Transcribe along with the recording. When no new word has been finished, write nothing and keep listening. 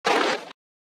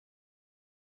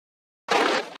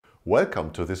Welcome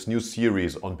to this new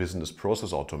series on business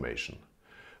process automation.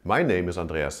 My name is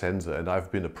Andreas Hense and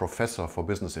I've been a professor for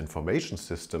business information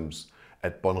systems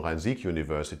at Bonn-Rhein-Sieg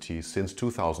University since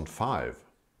 2005.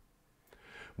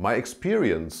 My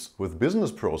experience with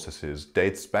business processes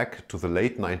dates back to the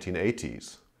late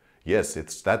 1980s. Yes,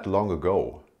 it's that long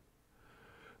ago.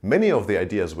 Many of the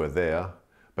ideas were there,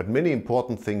 but many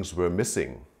important things were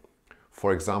missing.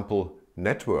 For example,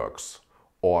 networks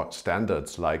or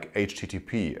standards like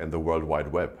HTTP and the World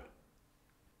Wide Web.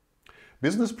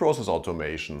 Business process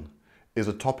automation is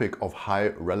a topic of high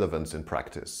relevance in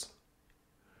practice.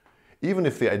 Even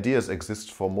if the ideas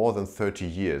exist for more than 30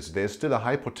 years, there is still a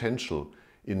high potential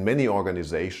in many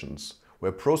organizations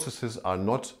where processes are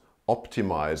not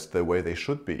optimized the way they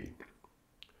should be.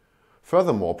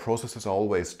 Furthermore, processes are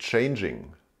always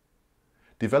changing.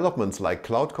 Developments like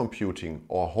cloud computing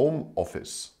or home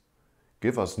office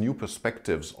give us new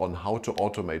perspectives on how to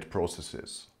automate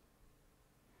processes.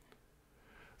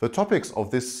 The topics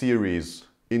of this series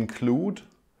include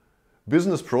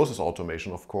business process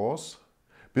automation, of course,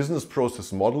 business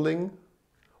process modeling,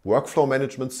 workflow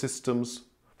management systems,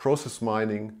 process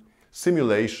mining,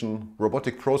 simulation,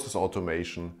 robotic process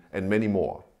automation, and many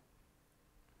more.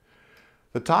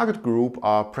 The target group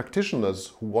are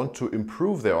practitioners who want to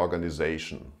improve their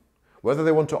organization, whether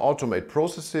they want to automate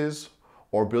processes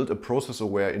or build a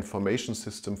process-aware information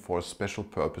system for a special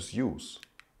purpose use.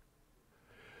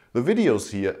 The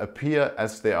videos here appear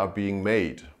as they are being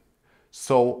made,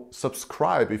 so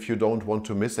subscribe if you don't want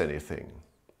to miss anything.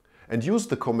 And use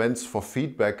the comments for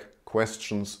feedback,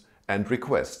 questions and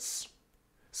requests.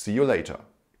 See you later.